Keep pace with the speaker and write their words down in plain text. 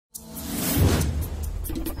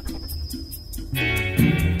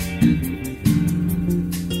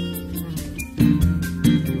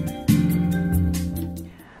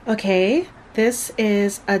Okay, this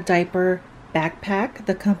is a diaper backpack.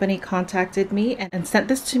 The company contacted me and sent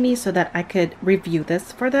this to me so that I could review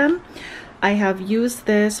this for them. I have used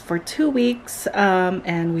this for 2 weeks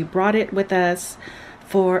and we brought it with us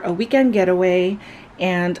for a weekend getaway,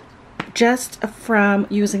 and just from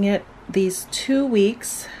using it these 2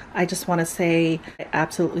 weeks, I just want to say I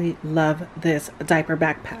absolutely love this diaper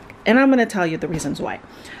backpack, and I'm going to tell you the reasons why.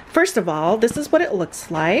 First of all, this is what it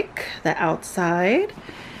looks like, the outside,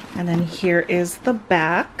 and then here is the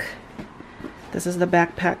back. This is the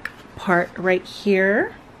backpack part right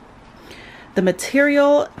here. The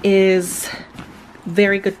material is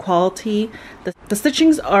very good quality. The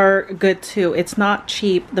stitchings are good too. It's not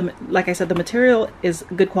cheap. Like I said, the material is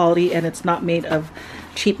good quality and it's not made of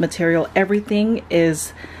cheap material. Everything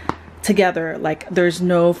is together. Like there's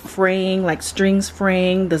no fraying, like strings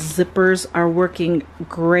fraying. The zippers are working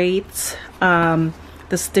great.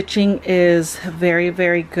 The stitching is very,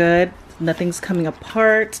 very good. Nothing's coming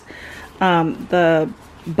apart. The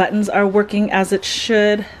buttons are working as it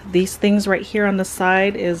should. These things right here on the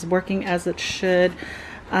side is working as it should.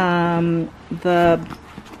 Let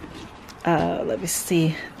me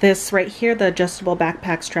see, this right here, the adjustable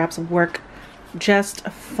backpack straps work just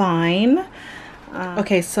fine.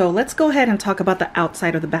 Okay, so let's go ahead and talk about the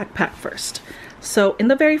outside of the backpack first. So in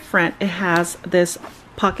the very front, it has this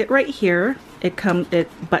pocket right here. It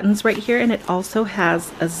buttons right here, and it also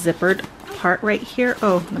has a zippered part right here.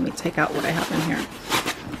 Oh, let me take out what I have in here.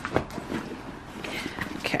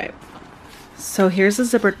 Okay, so here's the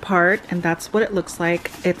zippered part, and that's what it looks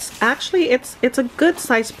like. It's actually, it's a good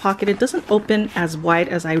sized pocket. It doesn't open as wide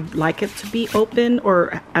as I like it to be open,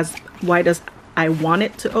 or as wide as I want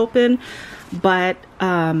it to open, but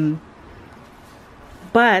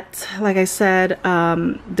like I said,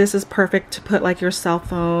 this is perfect to put like your cell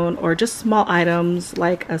phone or just small items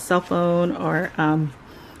like a cell phone, or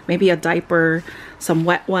maybe a diaper, some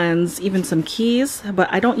wet ones, even some keys.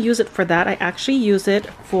 But I don't use it for that. I actually use it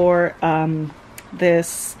for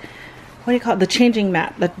this, what do you call it, the changing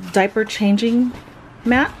mat, the diaper changing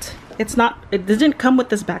mat. It didn't come with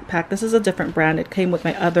this backpack. This is a different brand. It came with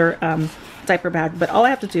my other diaper bag, but all I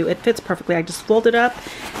have to do, it fits perfectly. I just fold it up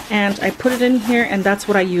and I put it in here, and that's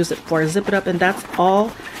what I use it for. Zip it up, and that's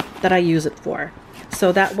all that I use it for.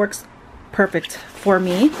 So that works perfect for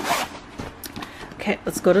me. Okay,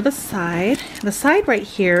 let's go to the side. The side right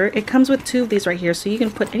here, it comes with 2 of these right here, so you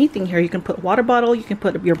can put anything here. You can put water bottle, you can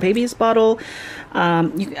put your baby's bottle.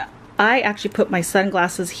 I actually put my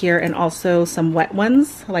sunglasses here, and also some wet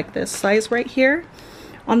ones like this size right here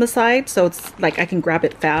on the side, so it's like I can grab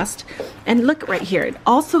it fast. And look right here, it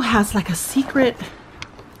also has like a secret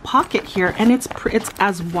pocket here, and it's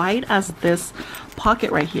as wide as this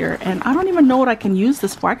pocket right here, and I don't even know what I can use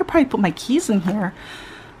this for. I could probably put my keys in here.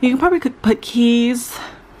 You can probably put keys,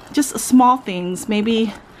 just small things,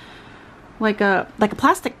 maybe like a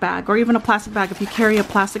plastic bag, or even a plastic bag. If you carry a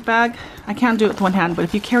plastic bag, I can't do it with one hand, but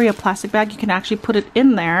if you carry a plastic bag, you can actually put it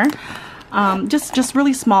in there. Just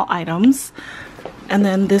really small items. And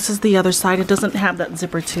then this is the other side. It doesn't have that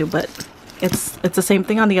zipper too, but it's the same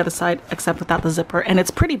thing on the other side except without the zipper, and it's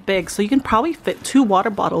pretty big, so you can probably fit 2 water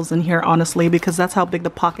bottles in here, honestly, because that's how big the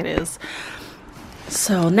pocket is.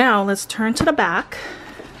 So now let's turn to the back.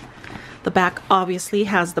 The back obviously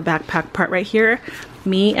has the backpack part right here.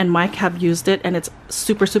 Me and Mike have used it, and it's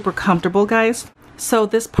super, super comfortable, guys. So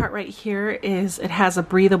this part right here it has a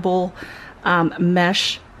breathable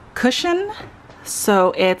mesh cushion.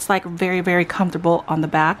 So it's like very, very comfortable on the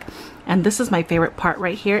back. And this is my favorite part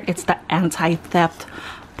right here. It's the anti-theft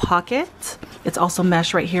pocket. It's also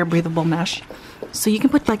mesh right here, breathable mesh. So you can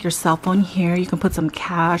put like your cell phone here. You can put some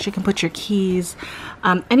cash. You can put your keys.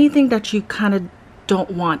 Anything that you kind of don't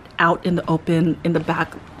want out in the open in the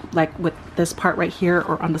back, like with this part right here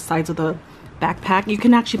or on the sides of the backpack. You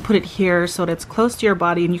can actually put it here so that it's close to your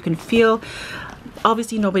body and you can feel.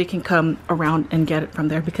 Obviously nobody can come around and get it from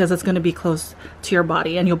there because it's going to be close to your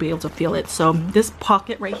body and you'll be able to feel it. So this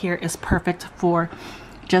pocket right here is perfect for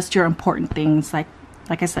just your important things, like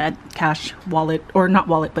I said, cash, wallet, or not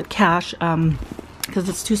wallet, but cash, because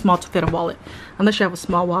it's too small to fit a wallet unless you have a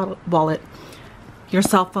small wallet, your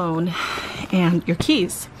cell phone, and your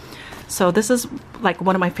keys. So this is like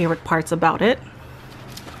one of my favorite parts about it.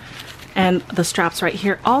 And the straps right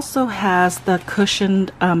here also has the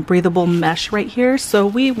cushioned breathable mesh right here. So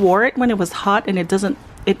we wore it when it was hot, and it doesn't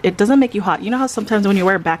make you hot. You know how sometimes when you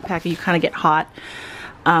wear a backpack you kind of get hot,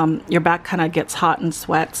 your back kind of gets hot and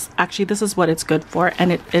sweats. Actually, this is what it's good for,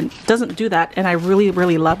 and it doesn't do that, and I really,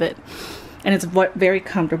 really love it. And it's very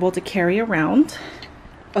comfortable to carry around.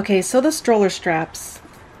 Okay, so the stroller straps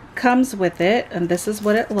comes with it, and this is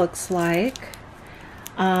what it looks like.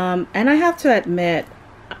 And I have to admit,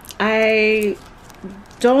 I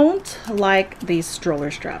don't like these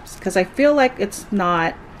stroller straps because I feel like it's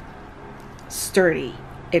not sturdy.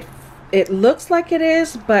 It looks like it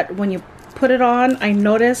is, but when you put it on, I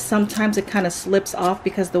notice sometimes it kind of slips off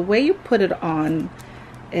because the way you put it on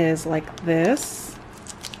is like this.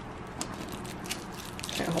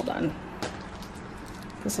 Okay, hold on.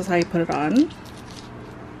 This is how you put it on.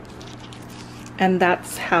 And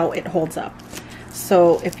that's how it holds up.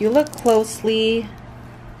 So if you look closely,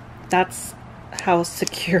 that's how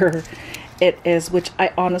secure it is, which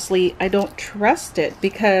I honestly, I don't trust it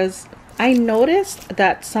because I noticed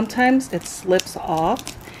that sometimes it slips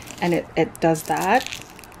off and it does that.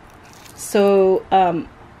 So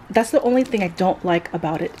that's the only thing I don't like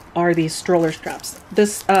about it are these stroller straps.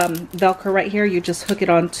 This Velcro right here, you just hook it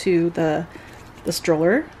onto the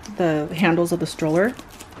stroller, the handles of the stroller,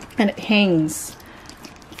 and it hangs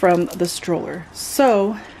from the stroller.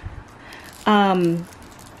 So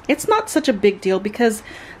it's not such a big deal because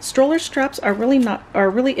stroller straps are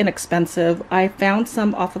really inexpensive. I found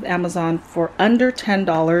some off of Amazon for under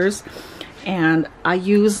 $10 and I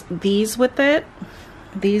use these with it.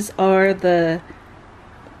 These are the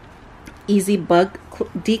Easy Bug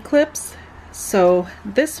D-clips. So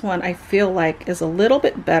this one I feel like is a little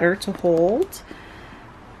bit better to hold.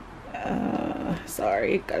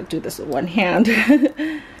 Sorry, gotta do this with one hand.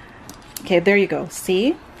 Okay, there you go,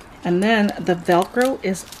 see? And then the Velcro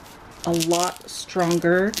is a lot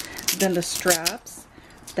stronger than the straps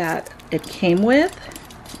that it came with.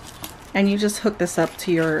 And you just hook this up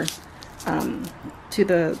to your to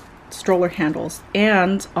the stroller handles.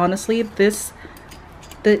 And honestly, these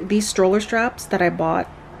stroller straps that I bought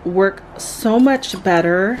work so much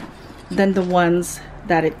better than the ones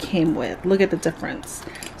that it came with. Look at the difference.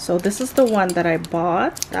 So this is the one that I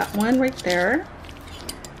bought, that one right there.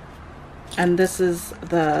 And this is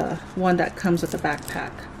the one that comes with the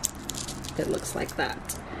backpack. It looks like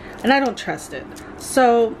that. And I don't trust it.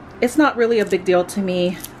 So it's not really a big deal to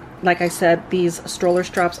me. Like I said, these stroller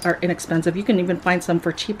straps are inexpensive. You can even find some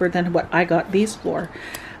for cheaper than what I got these for.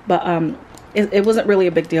 But it wasn't really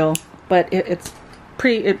a big deal. But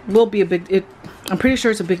it will be a big, I'm pretty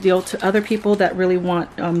sure it's a big deal to other people that really want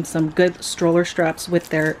some good stroller straps with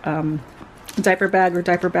their diaper bag or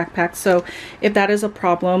diaper backpack. So if that is a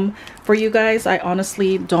problem for you guys, I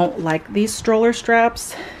honestly don't like these stroller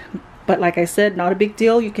straps. But like I said, not a big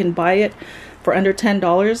deal. You can buy it for under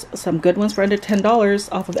 $10, some good ones for under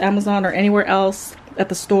 $10 off of Amazon or anywhere else at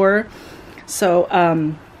the store. So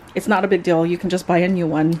it's not a big deal. You can just buy a new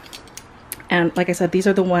one. And like I said, these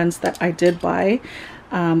are the ones that I did buy.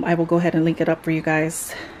 I will go ahead and link it up for you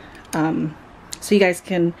guys so you guys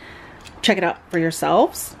can check it out for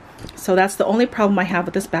yourselves. So that's the only problem I have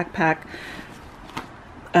with this backpack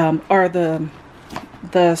are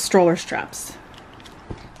the stroller straps.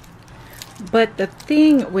 But the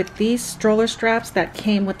thing with these stroller straps that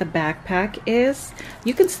came with the backpack is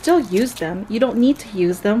you can still use them. You don't need to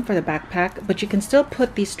use them for the backpack, but you can still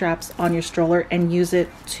put these straps on your stroller and use it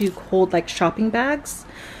to hold like shopping bags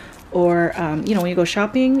or you know, when you go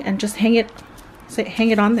shopping, and just hang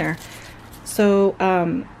it on there. So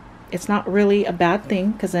it's not really a bad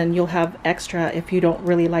thing because then you'll have extra if you don't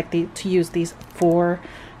really like to use these for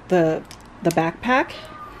the backpack.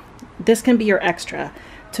 This can be your extra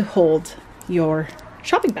to hold your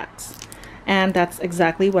shopping bags, and that's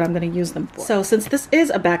exactly what I'm going to use them for. So since this is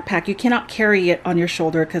a backpack, you cannot carry it on your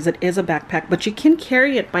shoulder because it is a backpack, but you can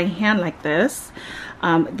carry it by hand like this.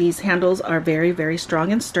 These handles are very, very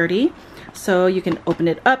strong and sturdy, so you can open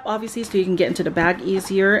it up obviously so you can get into the bag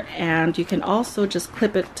easier, and you can also just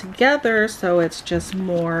clip it together so it's just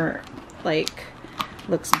more like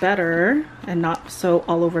looks better and not so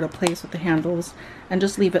all over the place with the handles, and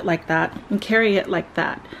just leave it like that and carry it like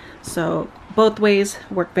that. So both ways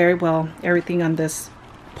work very well. Everything on this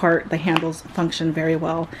part, the handles function very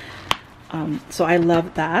well. So I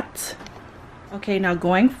love that. Okay, now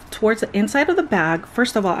going towards the inside of the bag,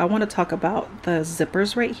 first of all, I want to talk about the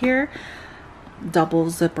zippers right here. Double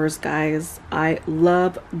zippers, guys. I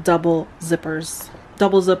love double zippers.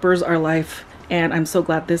 Double zippers are life, and I'm so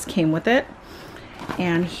glad this came with it.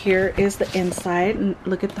 And here is the inside, and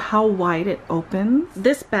look at how wide it opens.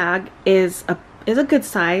 This bag is a good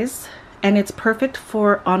size, and it's perfect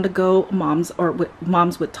for on-the-go moms or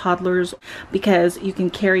moms with toddlers, because you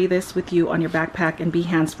can carry this with you on your backpack and be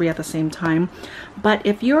hands-free at the same time. But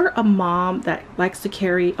if you're a mom that likes to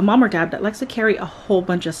carry, a mom or dad that likes to carry a whole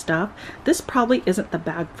bunch of stuff, this probably isn't the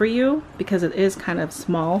bag for you because it is kind of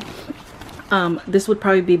small. This would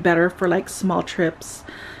probably be better for like small trips,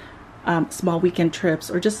 small weekend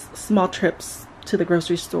trips, or just small trips to the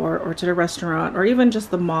grocery store or to the restaurant or even just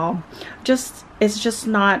the mall. It's just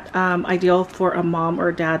not ideal for a mom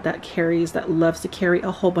or dad that loves to carry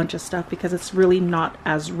a whole bunch of stuff, because it's really not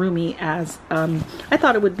as roomy as I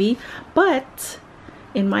thought it would be. But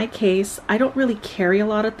in my case, I don't really carry a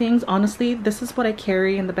lot of things. Honestly, this is what I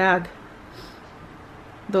carry in the bag.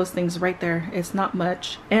 Those things right there. It's not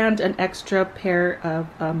much. And an extra pair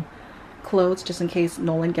of clothes just in case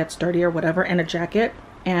Nolan gets dirty or whatever, and a jacket.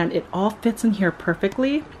 And it all fits in here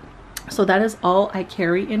perfectly. So that is all I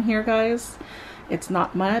carry in here, guys. It's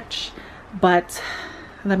not much, but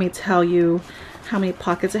let me tell you how many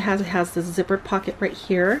pockets it has. It has this zippered pocket right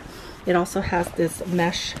here. It also has this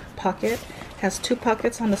mesh pocket. It has 2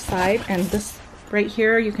 pockets on the side, and this right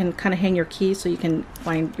here, you can kind of hang your keys so you can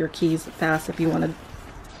find your keys fast if you want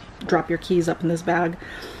to drop your keys up in this bag.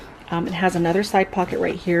 It has another side pocket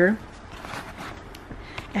right here.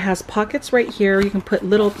 It has pockets right here. You can put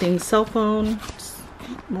little things, cell phone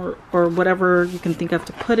or whatever you can think of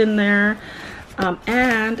to put in there.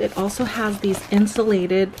 And it also has these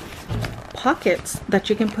insulated pockets that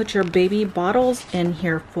you can put your baby bottles in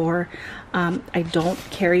here for. I don't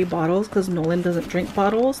carry bottles because Nolan doesn't drink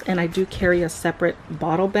bottles, and I do carry a separate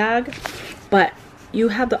bottle bag, but you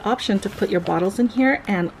have the option to put your bottles in here,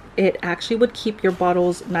 and it actually would keep your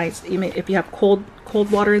bottles nice. Even if you have cold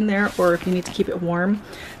water in there, or if you need to keep it warm,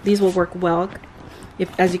 these will work well.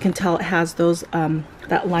 If, as you can tell, it has those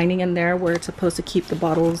that lining in there where it's supposed to keep the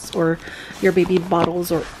bottles or your baby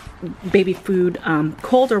bottles or baby food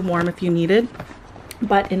cold or warm if you need it.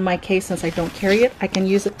 But in my case, since I don't carry it, I can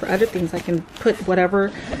use it for other things. I can put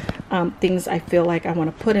whatever things I feel like I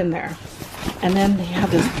want to put in there. And then they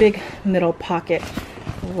have this big middle pocket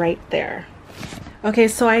right there. Okay,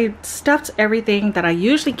 so I stuffed everything that I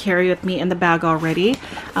usually carry with me in the bag already.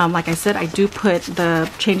 Like I said, I do put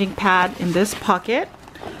the changing pad in this pocket.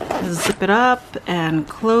 Zip it up and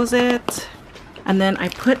close it. And then I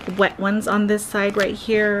put wet ones on this side right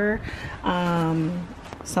here.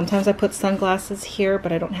 Sometimes I put sunglasses here,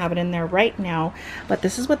 but I don't have it in there right now. But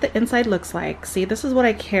this is what the inside looks like. See, this is what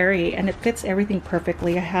I carry, and it fits everything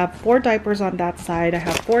perfectly. I have 4 diapers on that side. I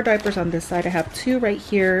have 4 diapers on this side. I have 2 right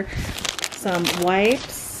here. Some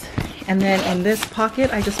wipes, and then in this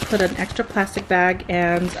pocket I just put an extra plastic bag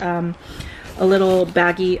and a little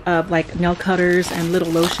baggie of like nail cutters and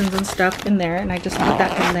little lotions and stuff in there, and I just put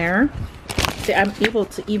that in there. See, I'm able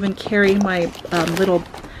to even carry my little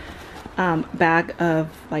bag of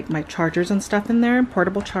like my chargers and stuff in there,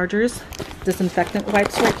 portable chargers, disinfectant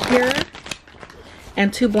wipes right here,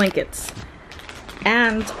 and 2 blankets.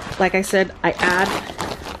 And like I said, I add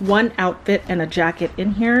 1 outfit and a jacket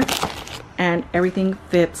in here, and everything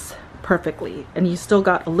fits perfectly. And you still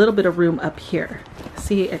got a little bit of room up here.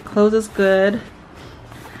 See, it closes good.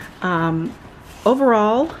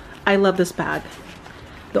 Overall, I love this bag.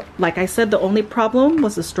 Like I said, the only problem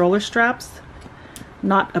was the stroller straps.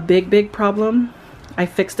 Not a big problem. I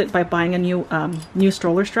fixed it by buying a new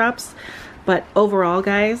stroller straps. But overall,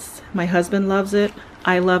 guys, my husband loves it.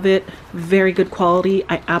 I love it. Very good quality.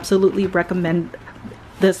 I absolutely recommend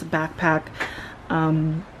this backpack.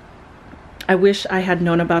 I wish I had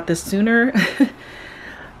known about this sooner,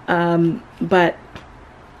 but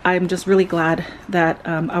I'm just really glad that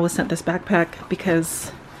I was sent this backpack,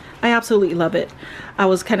 because I absolutely love it. I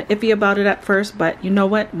was kind of iffy about it at first, but you know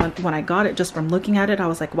what? When I got it, just from looking at it, I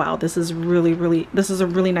was like, wow, this is a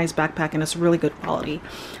really nice backpack, and it's really good quality.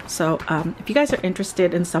 So if you guys are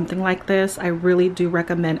interested in something like this, I really do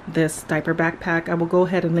recommend this diaper backpack. I will go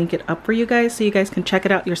ahead and link it up for you guys so you guys can check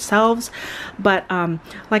it out yourselves. But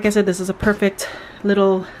like I said, this is a perfect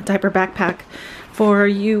little diaper backpack for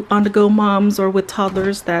you on-the-go moms or with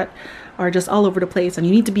toddlers that are just all over the place and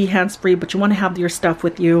you need to be hands-free, but you want to have your stuff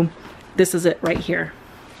with you. This is it right here.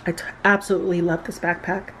 I absolutely love this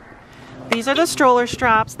backpack. These are the stroller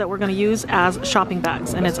straps that we're going to use as shopping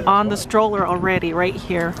bags, and it's on the stroller already right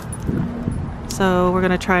here. So we're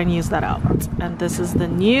going to try and use that out. And this is the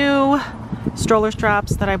new stroller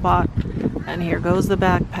straps that I bought, and here goes the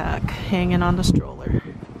backpack hanging on the stroller.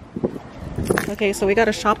 Okay, so we got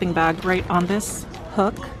a shopping bag right on this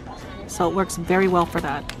hook, so it works very well for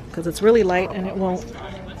that, because it's really light and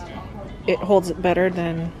it holds it better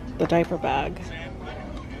than the diaper bag.